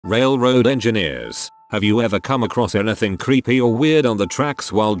Railroad engineers, have you ever come across anything creepy or weird on the tracks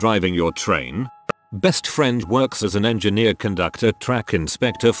while driving your train? Best friend works as an engineer conductor track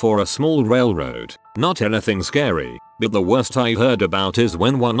inspector for a small railroad. Not anything scary, but the worst I heard about is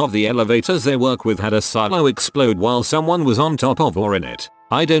when one of the elevators they work with had a silo explode while someone was on top of or in it.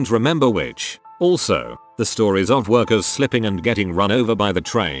 I don't remember which. Also, the stories of workers slipping and getting run over by the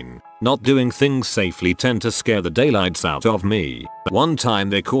train, not doing things safely tend to scare the daylights out of me. One time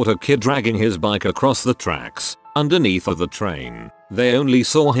they caught a kid dragging his bike across the tracks, underneath of the train. They only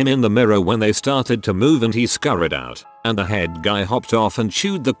saw him in the mirror when they started to move and he scurried out, and the head guy hopped off and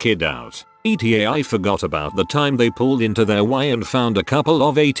chewed the kid out. ETA I forgot about the time they pulled into their Y and found a couple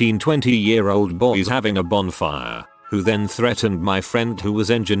of 18-20-year-old boys having a bonfire, who then threatened my friend who was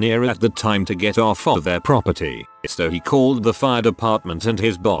engineer at the time to get off of their property. So he called the fire department and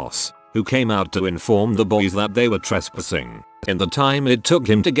his boss, who came out to inform the boys that they were trespassing. In the time it took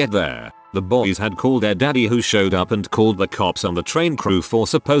him to get there, the boys had called their daddy who showed up and called the cops on the train crew for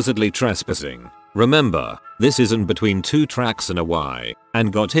supposedly trespassing. Remember, this isn't between two tracks and a Y,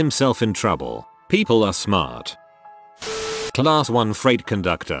 and got himself in trouble. People are smart. Class 1 freight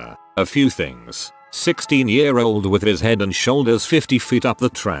conductor. A few things. 16-year-old with his head and shoulders 50 feet up the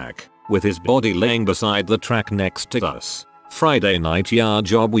track, with his body laying beside the track next to us. Friday night yard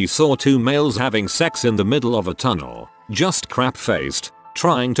job we saw two males having sex in the middle of a tunnel, just crap-faced,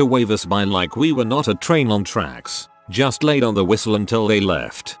 trying to wave us by like we were not a train on tracks. Just laid on the whistle until they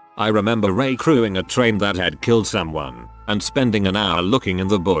left. I remember Ray crewing a train that had killed someone, and spending an hour looking in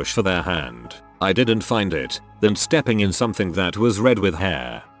the bush for their hand. I didn't find it, then stepping in something that was red with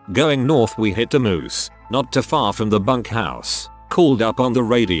hair. Going north we hit a moose, not too far from the bunkhouse. Called up on the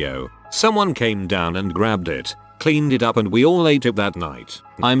radio, someone came down and grabbed it, cleaned it up and we all ate it that night.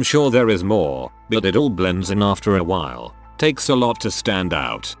 I'm sure there is more, but it all blends in after a while. Takes a lot to stand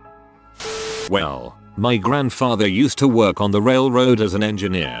out. Well, my grandfather used to work on the railroad as an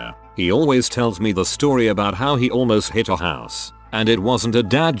engineer. He always tells me the story about how he almost hit a house. And it wasn't a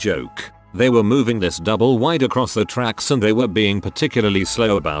dad joke. They were moving this double wide across the tracks and they were being particularly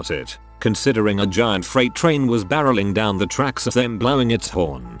slow about it, considering a giant freight train was barreling down the tracks and then blowing its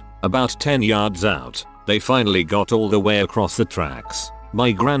horn. About 10 yards out, they finally got all the way across the tracks.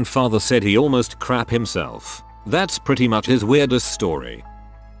 My grandfather said he almost crap himself. That's pretty much his weirdest story.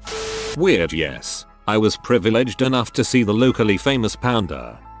 Weird, yes. I was privileged enough to see the locally famous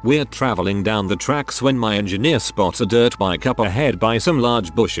pounder. We're traveling down the tracks when my engineer spots a dirt bike up ahead by some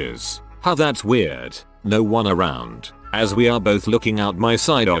large bushes. How that's weird. No one around. As we are both looking out my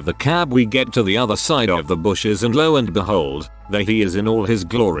side of the cab we get to the other side of the bushes and lo and behold, there he is in all his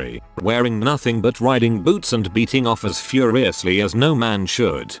glory, wearing nothing but riding boots and beating off as furiously as no man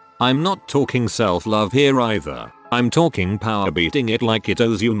should. I'm not talking self-love here either. I'm talking power beating it like it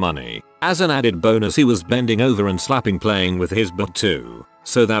owes you money. As an added bonus he was bending over and slapping playing with his butt too.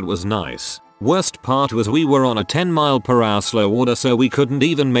 So that was nice. Worst part was we were on a 10-mile-per-hour slow order so we couldn't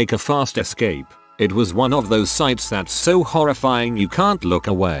even make a fast escape. It was one of those sights that's so horrifying you can't look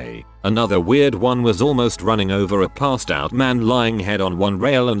away. Another weird one was almost running over a passed out man lying head on one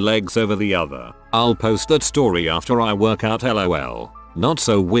rail and legs over the other. I'll post that story after I work out LOL. Not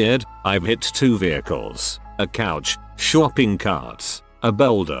so weird, I've hit 2 vehicles. A couch, shopping carts, a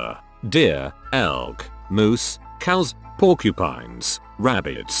boulder, deer, elk, moose, cows, porcupines,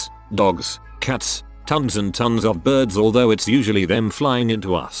 rabbits, dogs, cats, tons and tons of birds although it's usually them flying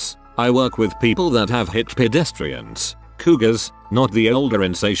into us. I work with people that have hit pedestrians, cougars, not the older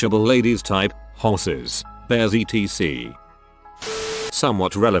insatiable ladies type, horses, bears etc.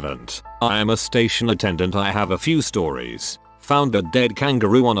 Somewhat relevant. I am a station attendant. I have a few stories. Found a dead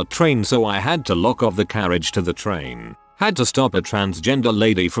kangaroo on a train so I had to lock off the carriage to the train. Had to stop a transgender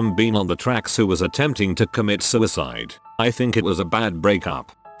lady from being on the tracks who was attempting to commit suicide. I think it was a bad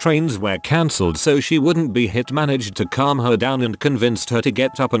breakup. Trains were cancelled so she wouldn't be hit. Managed to calm her down and convinced her to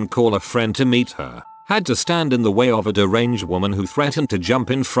get up and call a friend to meet her. Had to stand in the way of a deranged woman who threatened to jump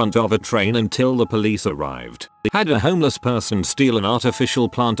in front of a train until the police arrived. Had a homeless person steal an artificial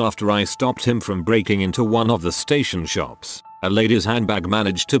plant after I stopped him from breaking into one of the station shops. A lady's handbag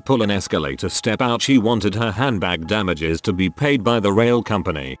managed to pull an escalator step out. She wanted her handbag damages to be paid by the rail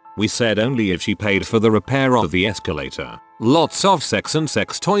company. We said only if she paid for the repair of the escalator. Lots of sex and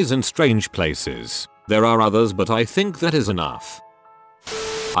sex toys in strange places. There are others but I think that is enough.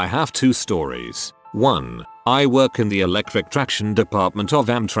 I have 2 stories. 1. I work in the electric traction department of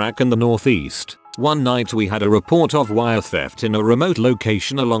Amtrak in the Northeast. One night we had a report of wire theft in a remote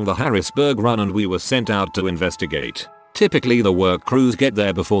location along the Harrisburg Run and we were sent out to investigate. Typically the work crews get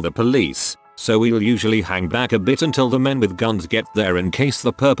there before the police, so we'll usually hang back a bit until the men with guns get there in case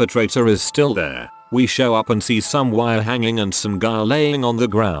the perpetrator is still there. We show up and see some wire hanging and some guy laying on the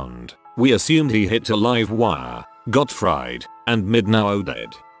ground. We assumed he hit a live wire, got fried, and now dead.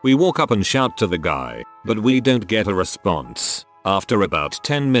 We walk up and shout to the guy, but we don't get a response. After about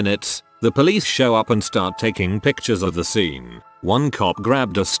 10 minutes, the police show up and start taking pictures of the scene. One cop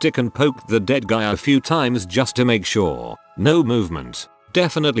grabbed a stick and poked the dead guy a few times just to make sure. No movement.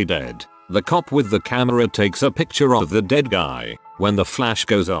 Definitely dead. The cop with the camera takes a picture of the dead guy. When the flash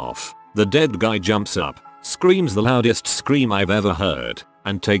goes off, the dead guy jumps up, screams the loudest scream I've ever heard,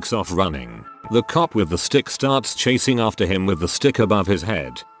 and takes off running. The cop with the stick starts chasing after him with the stick above his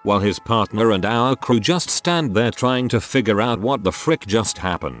head, while his partner and our crew just stand there trying to figure out what the frick just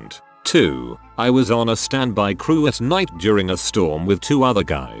happened. 2. I was on a standby crew at night during a storm with 2 other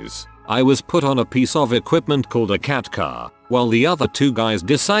guys. I was put on a piece of equipment called a cat car, while the other 2 guys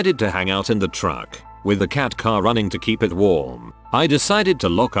decided to hang out in the truck, with the cat car running to keep it warm. I decided to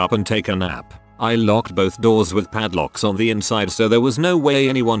lock up and take a nap. I locked both doors with padlocks on the inside so there was no way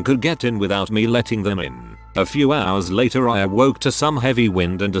anyone could get in without me letting them in. A few hours later I awoke to some heavy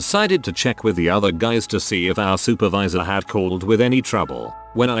wind and decided to check with the other guys to see if our supervisor had called with any trouble.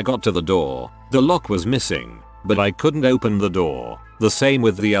 When I got to the door, the lock was missing, but I couldn't open the door. The same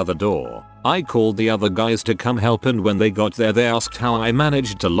with the other door. I called the other guys to come help, and when they got there they asked how I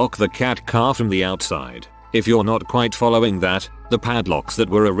managed to lock the cat car from the outside. If you're not quite following that, the padlocks that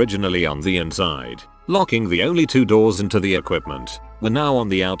were originally on the inside, locking the only 2 doors into the equipment, were now on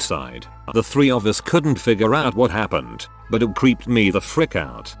the outside. The 3 of us couldn't figure out what happened, but it creeped me the frick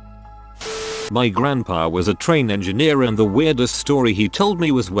out. My grandpa was a train engineer, and the weirdest story he told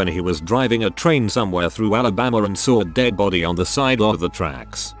me was when he was driving a train somewhere through Alabama and saw a dead body on the side of the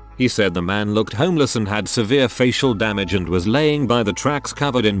tracks. He said the man looked homeless and had severe facial damage and was laying by the tracks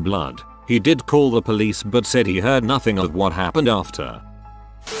covered in blood. He did call the police but said he heard nothing of what happened after.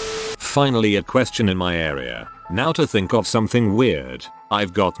 Finally, a question in my area. Now to think of something weird.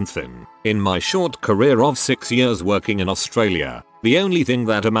 I've gotten thin. In my short career of 6 years working in Australia, the only thing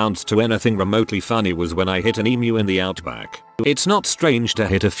that amounts to anything remotely funny was when I hit an emu in the outback. It's not strange to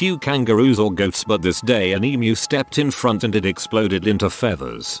hit a few kangaroos or goats, but this day an emu stepped in front and it exploded into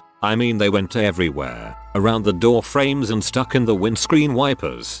feathers. I mean, they went everywhere, around the door frames and stuck in the windscreen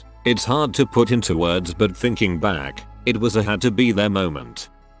wipers. It's hard to put into words, but thinking back, it was a had to be there moment.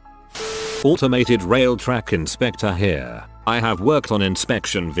 Automated rail track inspector here. I have worked on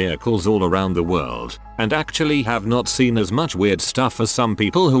inspection vehicles all around the world, and actually have not seen as much weird stuff as some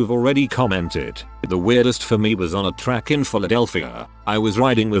people who've already commented. The weirdest for me was on a track in Philadelphia. I was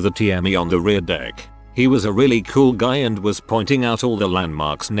riding with a TME on the rear deck. He was a really cool guy and was pointing out all the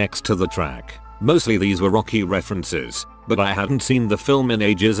landmarks next to the track. Mostly these were Rocky references, but I hadn't seen the film in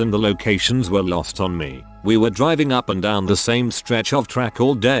ages and the locations were lost on me. We were driving up and down the same stretch of track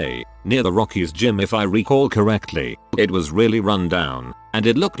all day, near the Rockies gym if I recall correctly. It was really run down, and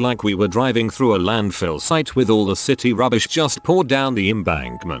it looked like we were driving through a landfill site with all the city rubbish just poured down the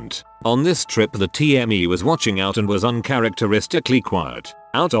embankment. On this trip the TME was watching out and was uncharacteristically quiet.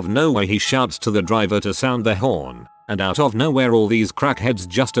 Out of nowhere he shouts to the driver to sound the horn, and out of nowhere all these crackheads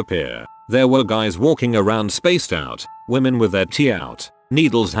just appear. There were guys walking around spaced out, women with their tea out,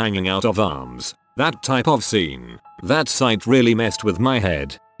 needles hanging out of arms. That type of scene. That sight really messed with my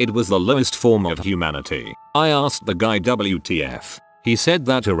head. It was the lowest form of humanity. I asked the guy WTF. He said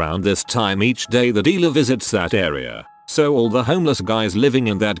that around this time each day the dealer visits that area, so all the homeless guys living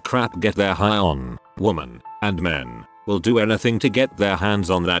in that crap get their high on. Women and men will do anything to get their hands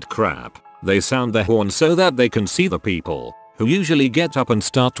on that crap. They sound the horn so that they can see the people, who usually get up and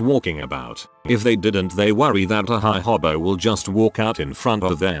start walking about. If they didn't, they worry that a high hobo will just walk out in front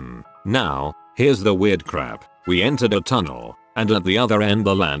of them. Now, here's the weird crap. We entered a tunnel, and at the other end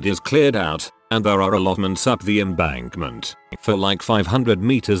the land is cleared out, and there are allotments up the embankment. For like 500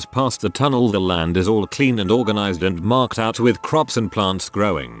 meters past the tunnel the land is all clean and organized and marked out with crops and plants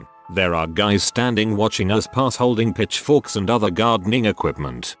growing. There are guys standing watching us pass holding pitchforks and other gardening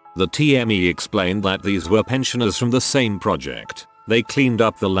equipment. The TME explained that these were pensioners from the same project. They cleaned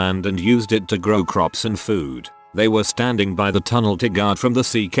up the land and used it to grow crops and food. They were standing by the tunnel to guard from the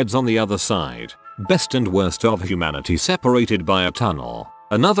sea kids on the other side. Best and worst of humanity separated by a tunnel.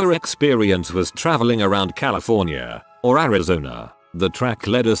 Another experience was traveling around California, or Arizona. The track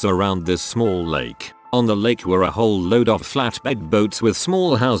led us around this small lake. On the lake were a whole load of flatbed boats with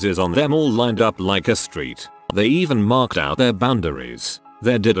small houses on them all lined up like a street. They even marked out their boundaries.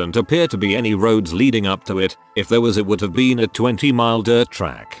 There didn't appear to be any roads leading up to it. If there was, it would have been a 20-mile dirt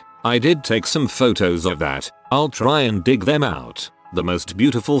track. I did take some photos of that. I'll try and dig them out. The most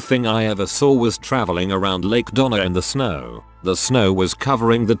beautiful thing I ever saw was traveling around Lake Donna in the snow. The snow was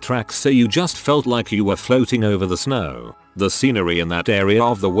covering the tracks so you just felt like you were floating over the snow. The scenery in that area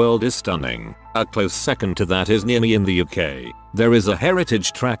of the world is stunning. A close second to that is near me in the UK. There is a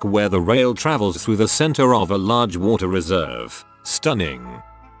heritage track where the rail travels through the center of a large water reserve. Stunning.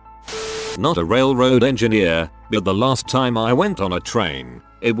 Not a railroad engineer, but the last time I went on a train,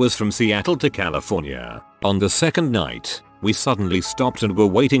 it was from Seattle to California. On the second night, we suddenly stopped and were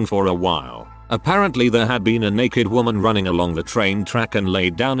waiting for a while. Apparently there had been a naked woman running along the train track and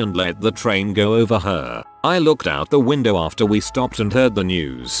laid down and let the train go over her. I looked out the window after we stopped and heard the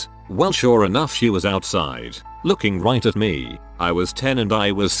news. Well, sure enough, she was outside, looking right at me. I was 10 and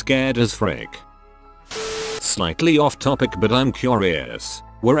I was scared as frick. Slightly off topic, but I'm curious.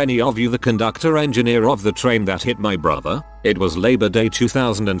 Were any of you the conductor engineer of the train that hit my brother? It was Labor Day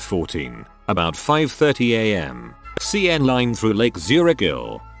 2014, about 5:30 am. CN line through Lake Zurich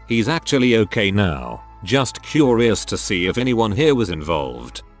Ill. He's actually okay now. Just curious to see if anyone here was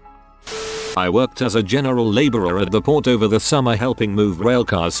involved. I worked as a general laborer at the port over the summer helping move rail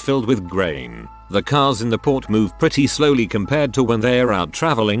cars filled with grain. The cars in the port move pretty slowly compared to when they're out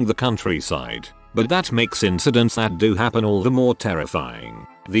traveling the countryside, but that makes incidents that do happen all the more terrifying.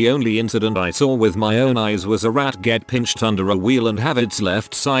 The only incident I saw with my own eyes was a rat get pinched under a wheel and have its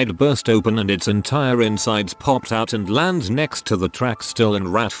left side burst open and its entire insides popped out and land next to the track still in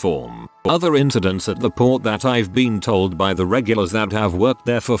rat form. Other incidents at the port that I've been told by the regulars that have worked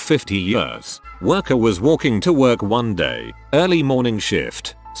there for 50 years. Worker was walking to work one day, early morning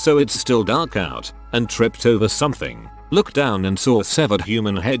shift, so it's still dark out, and tripped over something. Looked down and saw a severed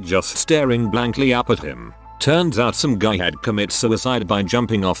human head just staring blankly up at him. Turns out some guy had committed suicide by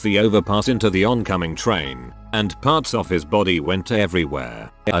jumping off the overpass into the oncoming train, and parts of his body went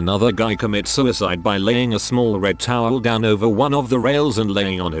everywhere. Another guy commits suicide by laying a small red towel down over one of the rails and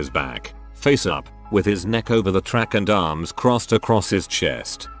laying on his back, face up, with his neck over the track and arms crossed across his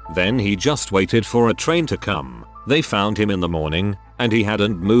chest. Then he just waited for a train to come. They found him in the morning, and he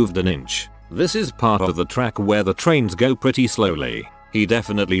hadn't moved an inch. This is part of the track where the trains go pretty slowly. He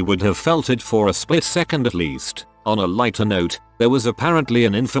definitely would have felt it for a split second at least. On a lighter note, there was apparently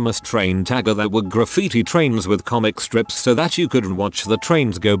an infamous train tagger that would graffiti trains with comic strips so that you could watch the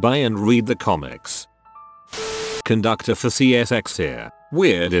trains go by and read the comics. Conductor for CSX here.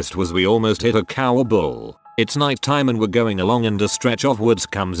 Weirdest was we almost hit a cow or bull. It's night time and we're going along and a stretch of woods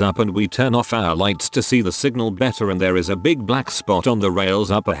comes up and we turn off our lights to see the signal better and there is a big black spot on the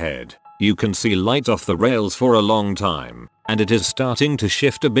rails up ahead. You can see light off the rails for a long time, and it is starting to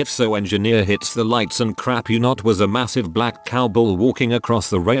shift a bit so engineer hits the lights and crap you not was a massive black cow bull walking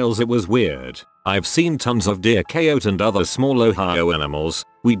across the rails. It was weird. I've seen tons of deer, coyote and other small Ohio animals.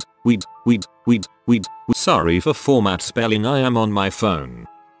 Weed. Sorry for format spelling, I am on my phone.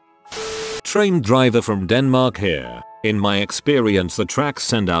 Train driver from Denmark here. In my experience the tracks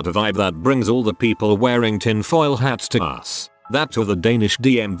send out a vibe that brings all the people wearing tinfoil hats to us. That or the Danish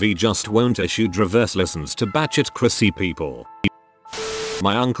DMV just won't issue driver's lessons to batshit crazy people.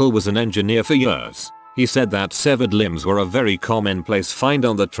 My uncle was an engineer for years. He said that severed limbs were a very commonplace find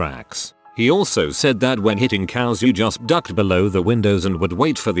on the tracks. He also said that when hitting cows you just ducked below the windows and would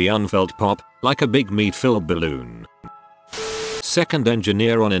wait for the unfelt pop, like a big meat-filled balloon. Second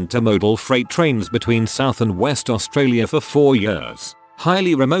engineer on intermodal freight trains between South and West Australia for 4 years.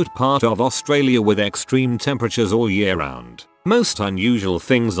 Highly remote part of Australia with extreme temperatures all year round. Most unusual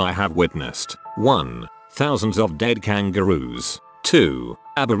things I have witnessed. 1. Thousands of dead kangaroos. 2.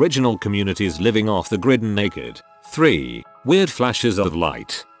 Aboriginal communities living off the grid and naked. 3. Weird flashes of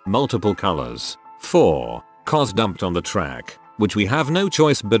light. Multiple colors. 4. Cars dumped on the track, which we have no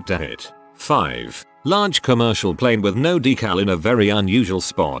choice but to hit. 5. Large commercial plane with no decal in a very unusual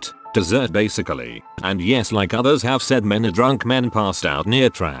spot. Desert basically. And yes, like others have said, drunk men passed out near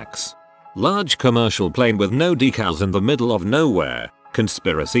tracks. Large commercial plane with no decals in the middle of nowhere.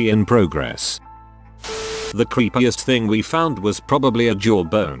 Conspiracy in progress. The creepiest thing we found was probably a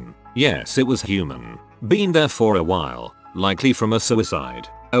jawbone. Yes, it was human. Been there for a while. Likely from a suicide.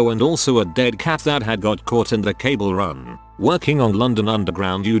 Oh, and also a dead cat that had got caught in the cable run. Working on London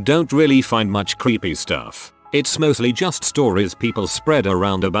Underground you don't really find much creepy stuff. It's mostly just stories people spread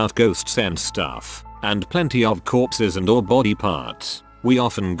around about ghosts and stuff. And plenty of corpses and or body parts. We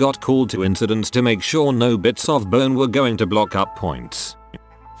often got called to incidents to make sure no bits of bone were going to block up points.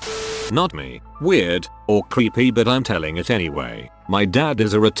 Not me, weird, or creepy, but I'm telling it anyway. My dad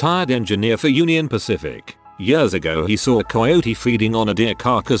is a retired engineer for Union Pacific. Years ago he saw a coyote feeding on a deer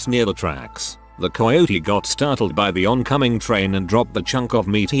carcass near the tracks. The coyote got startled by the oncoming train and dropped the chunk of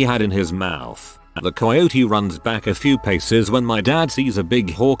meat he had in his mouth. The coyote runs back a few paces when my dad sees a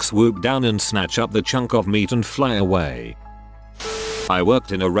big hawk swoop down and snatch up the chunk of meat and fly away. I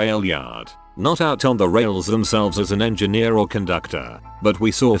worked in a rail yard, not out on the rails themselves as an engineer or conductor, but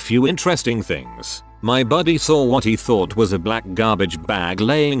we saw a few interesting things. My buddy saw what he thought was a black garbage bag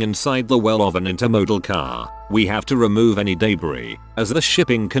laying inside the well of an intermodal car. We have to remove any debris, as the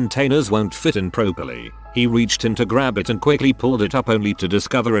shipping containers won't fit in properly. He reached in to grab it and quickly pulled it up only to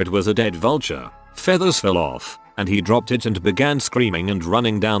discover it was a dead vulture. Feathers fell off, and he dropped it and began screaming and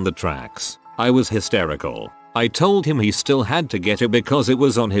running down the tracks. I was hysterical. I told him he still had to get it because it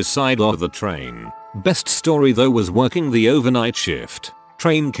was on his side of the train. Best story though was working the overnight shift.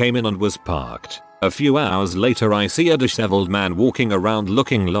 Train came in and was parked. A few hours later I see a disheveled man walking around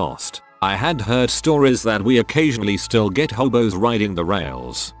looking lost. I had heard stories that we occasionally still get hobos riding the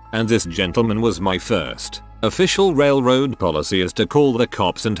rails, and this gentleman was my first. Official railroad policy is to call the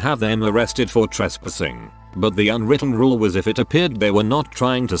cops and have them arrested for trespassing. But the unwritten rule was if it appeared they were not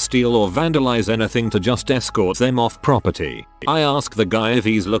trying to steal or vandalize anything to just escort them off property. I asked the guy if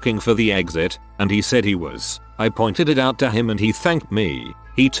he's looking for the exit, and he said he was. I pointed it out to him and he thanked me.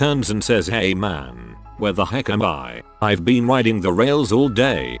 He turns and says, "Hey man, where the heck am I? I've been riding the rails all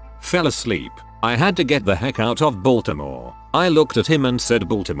day, fell asleep. I had to get the heck out of Baltimore." I looked at him and said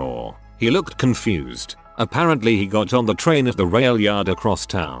Baltimore. He looked confused. Apparently he got on the train at the rail yard across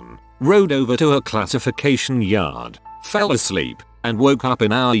town, rode over to a classification yard, fell asleep, and woke up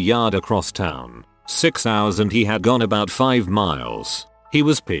in our yard across town. 6 hours and he had gone about 5 miles. He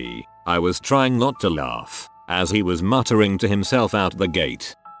was pee. I was trying not to laugh, as he was muttering to himself out the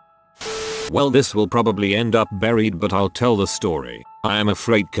gate. Well, this will probably end up buried, but I'll tell the story. I am a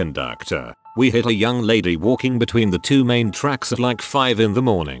freight conductor. We hit a young lady walking between the two main tracks at like 5 in the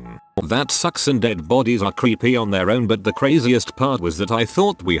morning. That sucks and dead bodies are creepy on their own, but the craziest part was that I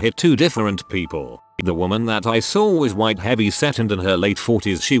thought we hit two different people. The woman that I saw was white, heavy set and in her late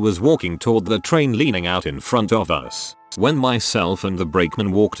 40s. She was walking toward the train leaning out in front of us. When myself and the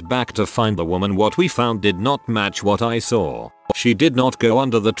brakeman walked back to find the woman, what we found did not match what I saw. She did not go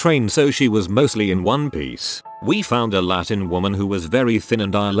under the train, so she was mostly in one piece. We found a Latin woman who was very thin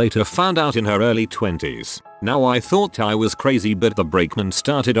and I later found out in her early 20s. Now I thought I was crazy, but the brakeman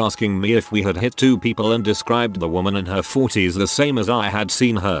started asking me if we had hit two people and described the woman in her 40s the same as I had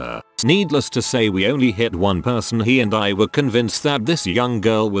seen her. Needless to say, we only hit one person. He and I were convinced that this young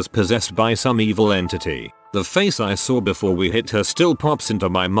girl was possessed by some evil entity. The face I saw before we hit her still pops into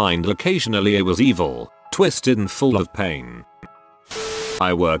my mind occasionally. It was evil, twisted and full of pain.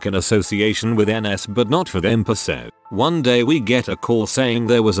 I work in association with NS, but not for them per se. One day we get a call saying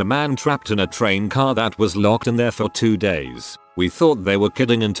there was a man trapped in a train car that was locked in there for 2 days. We thought they were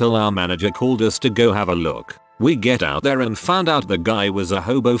kidding until our manager called us to go have a look. We get out there and found out the guy was a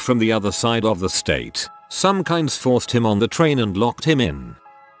hobo from the other side of the state. Some kinds forced him on the train and locked him in.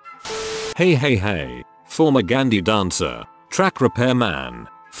 Hey. Former Gandhi dancer, track repairman,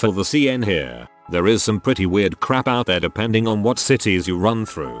 for the CN here. There is some pretty weird crap out there depending on what cities you run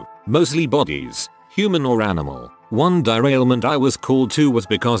through. Mostly bodies, human or animal. One derailment I was called to was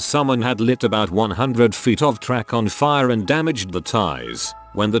because someone had lit about 100 feet of track on fire and damaged the ties.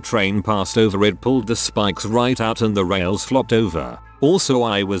 When the train passed over, it pulled the spikes right out and the rails flopped over. Also,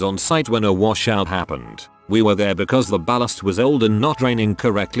 I was on site when a washout happened. We were there because the ballast was old and not draining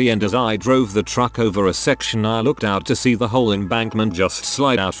correctly, and as I drove the truck over a section I looked out to see the whole embankment just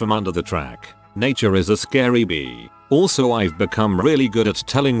slide out from under the track. Nature is a scary bee. Also, I've become really good at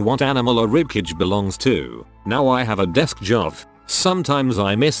telling what animal a ribcage belongs to. Now I have a desk job. Sometimes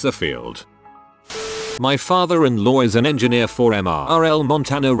I miss the field. My father-in-law is an engineer for MRL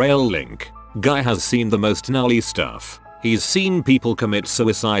Montana Rail Link. Guy has seen the most gnarly stuff. He's seen people commit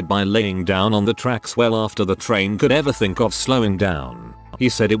suicide by laying down on the tracks well after the train could ever think of slowing down. He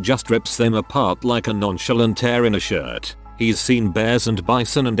said it just rips them apart like a nonchalant tear in a shirt. He's seen bears and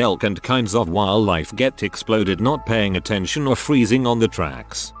bison and elk and kinds of wildlife get exploded not paying attention or freezing on the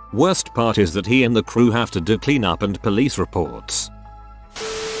tracks. Worst part is that he and the crew have to do cleanup and police reports.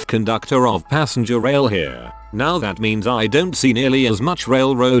 Conductor of passenger rail here. Now that means I don't see nearly as much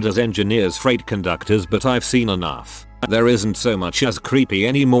railroad as engineers freight conductors, but I've seen enough. There isn't so much as creepy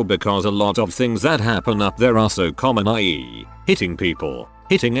anymore because a lot of things that happen up there are so common, i.e. hitting people,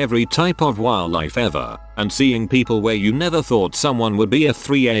 hitting every type of wildlife ever, and seeing people where you never thought someone would be at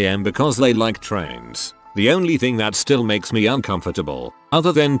 3 AM because they like trains. The only thing that still makes me uncomfortable,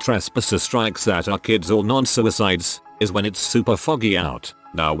 other than trespasser strikes that are kids or non-suicides, is when it's super foggy out.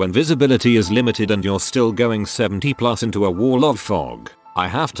 Now when visibility is limited and you're still going 70+ into a wall of fog, I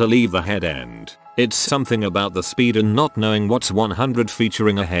have to leave the head end. It's something about the speed and not knowing what's 100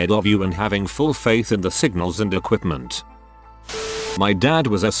 featuring ahead of you and having full faith in the signals and equipment. My dad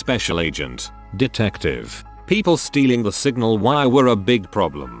was a special agent, detective. People stealing the signal wire were a big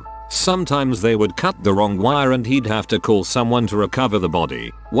problem. Sometimes they would cut the wrong wire and he'd have to call someone to recover the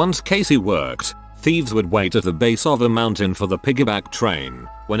body. Once Casey worked, thieves would wait at the base of a mountain for the piggyback train.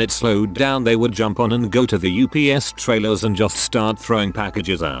 When it slowed down they would jump on and go to the UPS trailers and just start throwing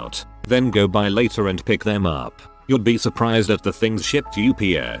packages out. Then go by later and pick them up. You'd be surprised at the things shipped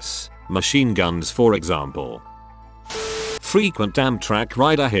UPS. Machine guns for example. Frequent Amtrak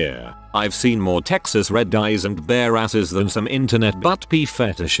rider here. I've seen more Texas red eyes and bare asses than some internet butt pee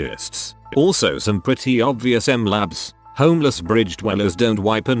fetishists. Also some pretty obvious M-labs. Homeless bridge dwellers don't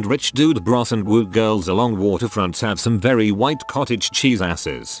wipe and rich dude bros and woo girls along waterfronts have some very white cottage cheese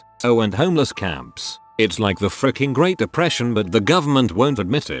asses. Oh, and homeless camps. It's like the fricking Great Depression but the government won't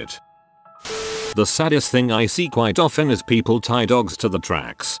admit it. The saddest thing I see quite often is people tie dogs to the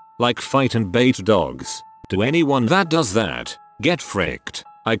tracks, like fight and bait dogs. To anyone that does that, get fricked.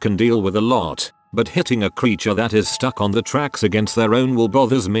 I can deal with a lot, but hitting a creature that is stuck on the tracks against their own will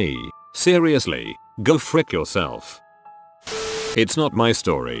bothers me. Seriously, go frick yourself. It's not my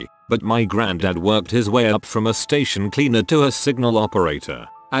story, but my granddad worked his way up from a station cleaner to a signal operator.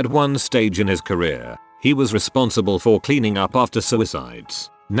 At one stage in his career, he was responsible for cleaning up after suicides.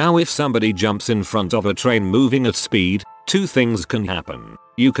 Now if somebody jumps in front of a train moving at speed, two things can happen.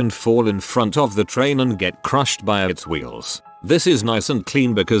 You can fall in front of the train and get crushed by its wheels. This is nice and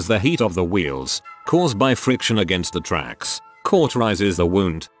clean because the heat of the wheels, caused by friction against the tracks, cauterizes the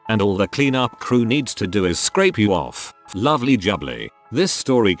wound, and all the cleanup crew needs to do is scrape you off. Lovely jubbly. This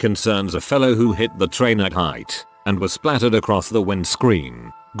story concerns a fellow who hit the train at height and was splattered across the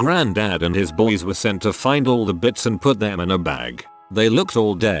windscreen. Granddad and his boys were sent to find all the bits and put them in a bag. They looked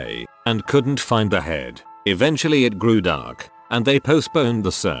all day and couldn't find the head. Eventually it grew dark and they postponed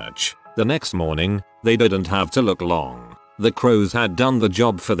the search. The next morning, they didn't have to look long. The crows had done the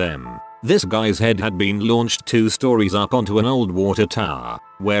job for them. This guy's head had been launched 2 stories up onto an old water tower,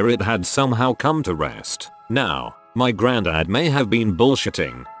 where it had somehow come to rest. Now, my granddad may have been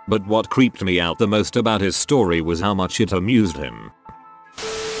bullshitting, but what creeped me out the most about his story was how much it amused him.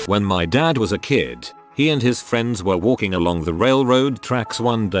 When my dad was a kid, he and his friends were walking along the railroad tracks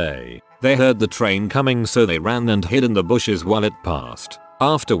one day. They heard the train coming so they ran and hid in the bushes while it passed.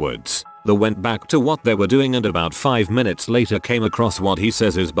 Afterwards, they went back to what they were doing and about 5 minutes later came across what he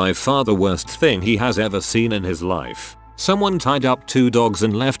says is by far the worst thing he has ever seen in his life. Someone tied up 2 dogs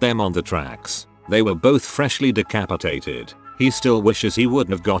and left them on the tracks. They were both freshly decapitated. He still wishes he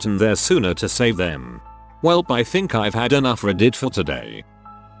wouldn't have gotten there sooner to save them. Welp, I think I've had enough Reddit for today.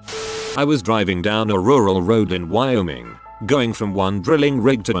 I was driving down a rural road in Wyoming, going from one drilling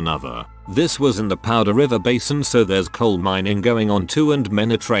rig to another. This was in the Powder River Basin, so there's coal mining going on too and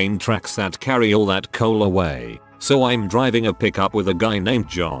many train tracks that carry all that coal away. So I'm driving a pickup with a guy named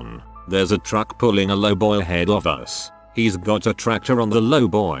John. There's a truck pulling a lowboy ahead of us. He's got a tractor on the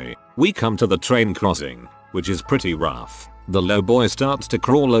lowboy. We come to the train crossing, which is pretty rough. The lowboy starts to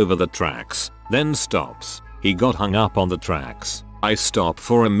crawl over the tracks, then stops. He got hung up on the tracks. I stop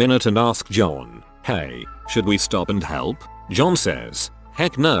for a minute and ask John, "Hey, should we stop and help?" John says,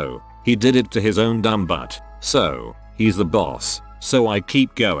 "Heck no, he did it to his own dumb butt, so he's the boss." So I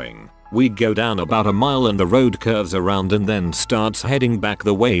keep going. We go down about a mile and the road curves around and then starts heading back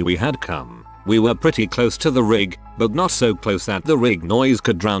the way we had come. We were pretty close to the rig, but not so close that the rig noise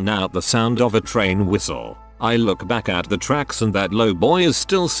could drown out the sound of a train whistle. I look back at the tracks and that low boy is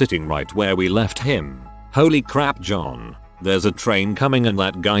still sitting right where we left him. Holy crap, John. There's a train coming and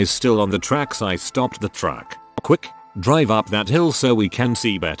that guy's still on the tracks. I stopped the truck. Quick, drive up that hill so we can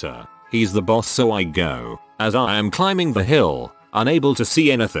see better. He's the boss, so I go. As I am climbing the hill, unable to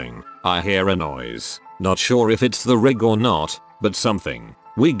see anything, I hear a noise. Not sure if it's the rig or not, but something.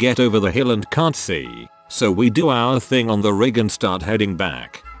 We get over the hill and can't see, so we do our thing on the rig and start heading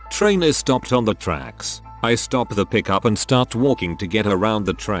back. Train is stopped on the tracks. I stop the pickup and start walking to get around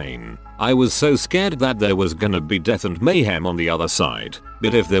the train. I was so scared that there was gonna be death and mayhem on the other side,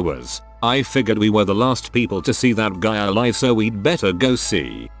 but if there was, I figured we were the last people to see that guy alive, so we'd better go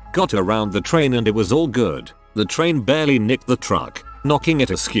see. Got around the train and it was all good. The train barely nicked the truck, knocking it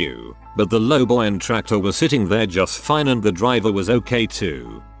askew, but the lowboy and tractor were sitting there just fine and the driver was okay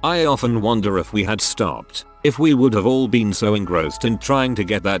too. I often wonder if we had stopped, if we would have all been so engrossed in trying to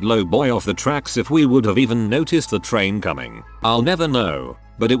get that lowboy off the tracks, if we would have even noticed the train coming. I'll never know,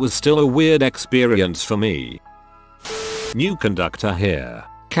 but it was still a weird experience for me. New conductor here.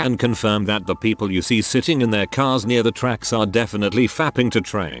 Can confirm that the people you see sitting in their cars near the tracks are definitely fapping to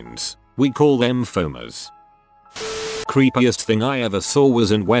trains. We call them foamers. Creepiest thing I ever saw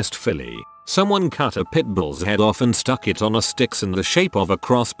was in West Philly. Someone cut a pit bull's head off and stuck it on a sticks in the shape of a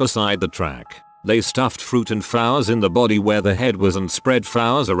cross beside the track. They stuffed fruit and flowers in the body where the head was and spread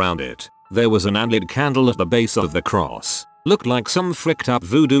flowers around it. There was an unlit candle at the base of the cross. Looked like some fricked up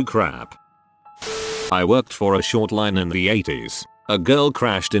voodoo crap. I worked for a short line in the 80s. A girl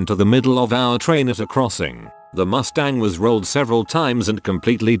crashed into the middle of our train at a crossing. The Mustang was rolled several times and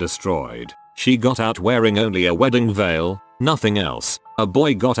completely destroyed. She got out wearing only a wedding veil, nothing else. A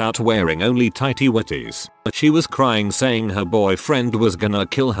boy got out wearing only tighty whities. She was crying saying her boyfriend was gonna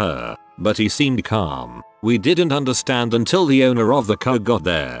kill her, but he seemed calm. We didn't understand until the owner of the car got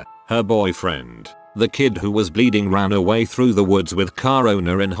there. Her boyfriend, the kid who was bleeding, ran away through the woods with car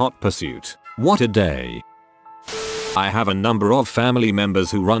owner in hot pursuit. What a day. I have a number of family members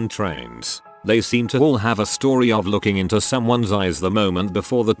who run trains. They seem to all have a story of looking into someone's eyes the moment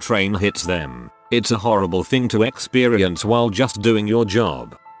before the train hits them. It's a horrible thing to experience while just doing your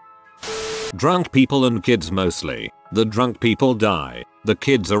job. Drunk people and kids mostly. The drunk people die. The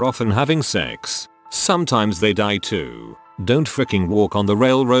kids are often having sex. Sometimes they die too. Don't freaking walk on the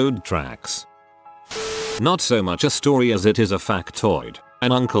railroad tracks. Not so much a story as it is a factoid.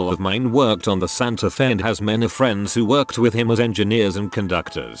 An uncle of mine worked on the Santa Fe and has many friends who worked with him as engineers and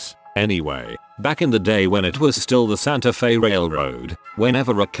conductors. Anyway, back in the day when it was still the Santa Fe Railroad,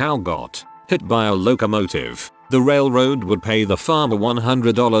 whenever a cow got hit by a locomotive, the railroad would pay the farmer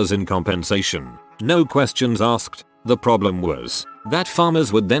 $100 in compensation. No questions asked. The problem was that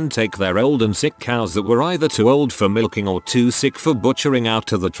farmers would then take their old and sick cows that were either too old for milking or too sick for butchering out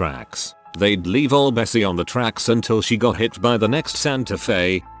to the tracks. They'd leave old Bessie on the tracks until she got hit by the next Santa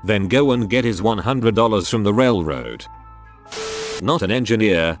Fe, then go and get his $100 from the railroad. Not an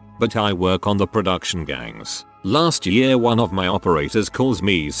engineer, but I work on the production gangs. Last year one of my operators calls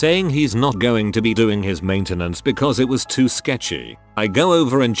me saying he's not going to be doing his maintenance because it was too sketchy. I go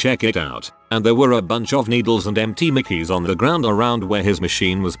over and check it out, and there were a bunch of needles and empty Mickeys on the ground around where his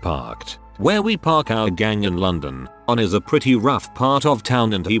machine was parked. Where we park our gang in London on is a pretty rough part of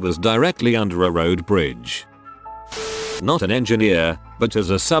town, and he was directly under a road bridge. Not an engineer, but as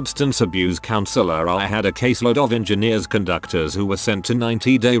a substance abuse counselor I had a caseload of engineers conductors who were sent to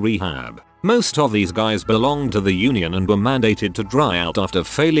 90-day rehab. Most of these guys belonged to the union and were mandated to dry out after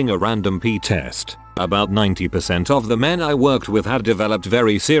failing a random P test. About 90% of the men I worked with had developed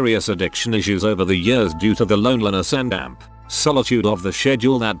very serious addiction issues over the years due to the loneliness and solitude of the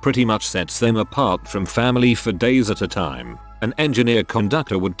schedule that pretty much sets them apart from family for days at a time. An engineer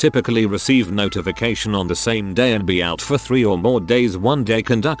conductor would typically receive notification on the same day and be out for 3 or more days, one day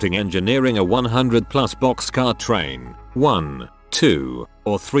conducting engineering a 100+ boxcar train, 1, 2,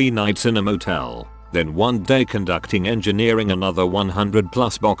 or 3 nights in a motel, then one day conducting engineering another 100+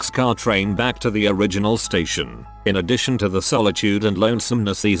 boxcar train back to the original station. In addition to the solitude and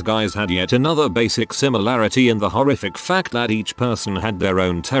lonesomeness, these guys had yet another basic similarity in the horrific fact that each person had their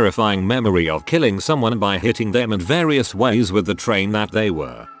own terrifying memory of killing someone by hitting them in various ways with the train that they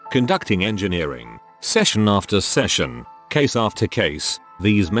were conducting engineering. Session after session, case after case,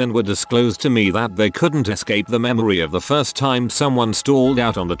 these men would disclose to me that they couldn't escape the memory of the first time someone stalled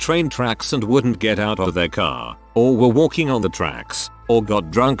out on the train tracks and wouldn't get out of their car, or were walking on the tracks, or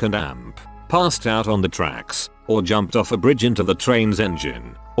got drunk and passed out on the tracks, or jumped off a bridge into the train's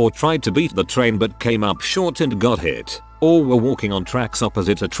engine, or tried to beat the train but came up short and got hit, or were walking on tracks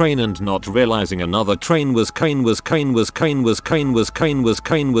opposite a train and not realizing another train was coming. The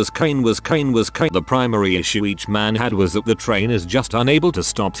primary issue each man had was that the train is just unable to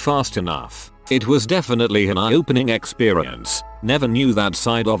stop fast enough. It was definitely an eye-opening experience. Never knew that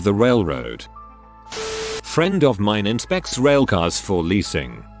side of the railroad. Friend of mine inspects railcars for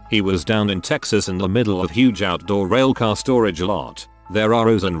leasing. He was down in Texas in the middle of huge outdoor railcar storage lot. There are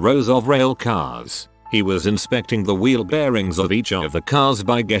rows and rows of rail cars. He was inspecting the wheel bearings of each of the cars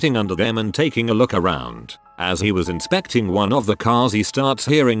by getting under them and taking a look around. As he was inspecting one of the cars, he starts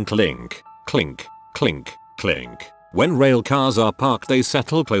hearing clink, clink, clink, clink. When rail cars are parked, they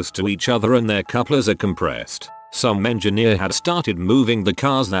settle close to each other and their couplers are compressed. Some engineer had started moving the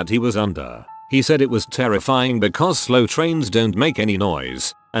cars that he was under. He said it was terrifying because slow trains don't make any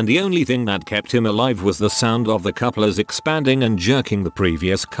noise, and the only thing that kept him alive was the sound of the couplers expanding and jerking the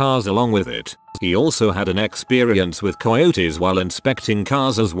previous cars along with it. He also had an experience with coyotes while inspecting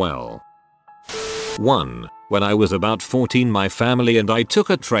cars as well. 1. When I was about 14, my family and I took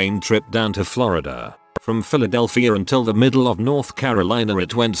a train trip down to Florida. From Philadelphia until the middle of North Carolina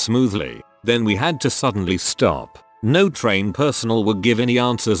it went smoothly. Then we had to suddenly stop. No train personnel would give any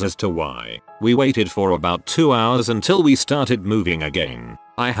answers as to why. We waited for about 2 hours until we started moving again.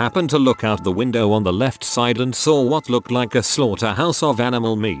 I happened to look out the window on the left side and saw what looked like a slaughterhouse of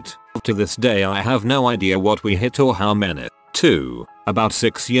animal meat. To this day I have no idea what we hit or how many. 2. About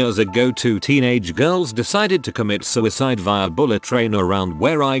 6 years ago, 2 teenage girls decided to commit suicide via bullet train around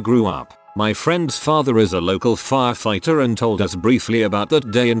where I grew up. My friend's father is a local firefighter and told us briefly about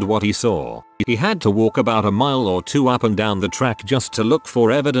that day and what he saw. He had to walk about a mile or 2 up and down the track just to look for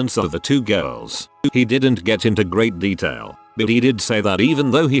evidence of the 2 girls. He didn't get into great detail, but he did say that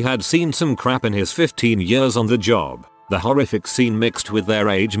even though he had seen some crap in his 15 years on the job, the horrific scene mixed with their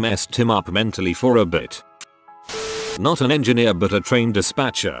age messed him up mentally for a bit. Not an engineer but a train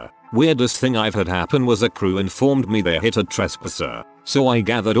dispatcher. Weirdest thing I've had happen was a crew informed me they hit a trespasser, so I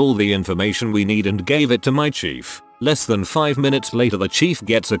gathered all the information we need and gave it to my chief. Less than 5 minutes later the chief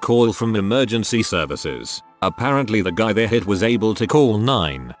gets a call from emergency services. Apparently the guy they hit was able to call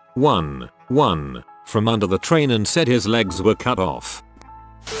 911 from under the train and said his legs were cut off.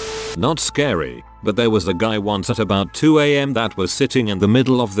 Not scary, but there was a guy once at about 2 AM that was sitting in the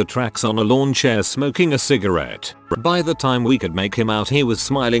middle of the tracks on a lawn chair smoking a cigarette. By the time we could make him out, he was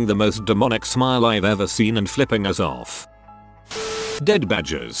smiling the most demonic smile I've ever seen and flipping us off. Dead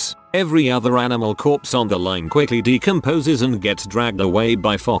badgers. Every other animal corpse on the line quickly decomposes and gets dragged away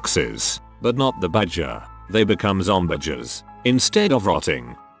by foxes, but not the badger. They become zombadgers. Instead of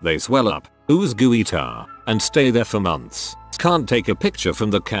rotting, they swell up, ooze gooey tar, and stay there for months. Can't take a picture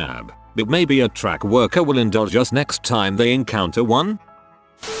from the cab, but maybe a track worker will indulge us next time they encounter one.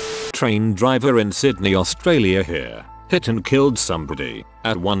 Train driver in Sydney, Australia here. Hit and killed somebody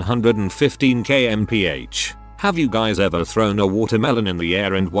at 115 kmph. Have you guys ever thrown a watermelon in the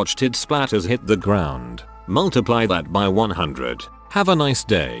air and watched it splatters hit the ground? Multiply that by 100. Have a nice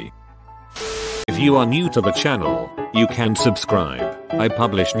day. If you are new to the channel, you can subscribe. I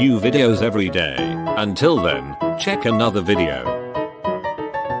publish new videos every day. Until then, check another video.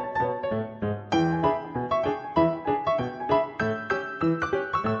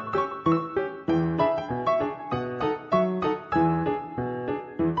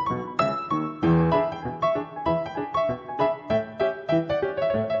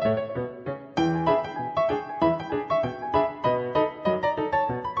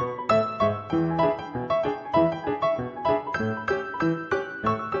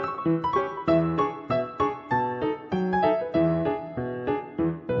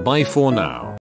 Bye for now.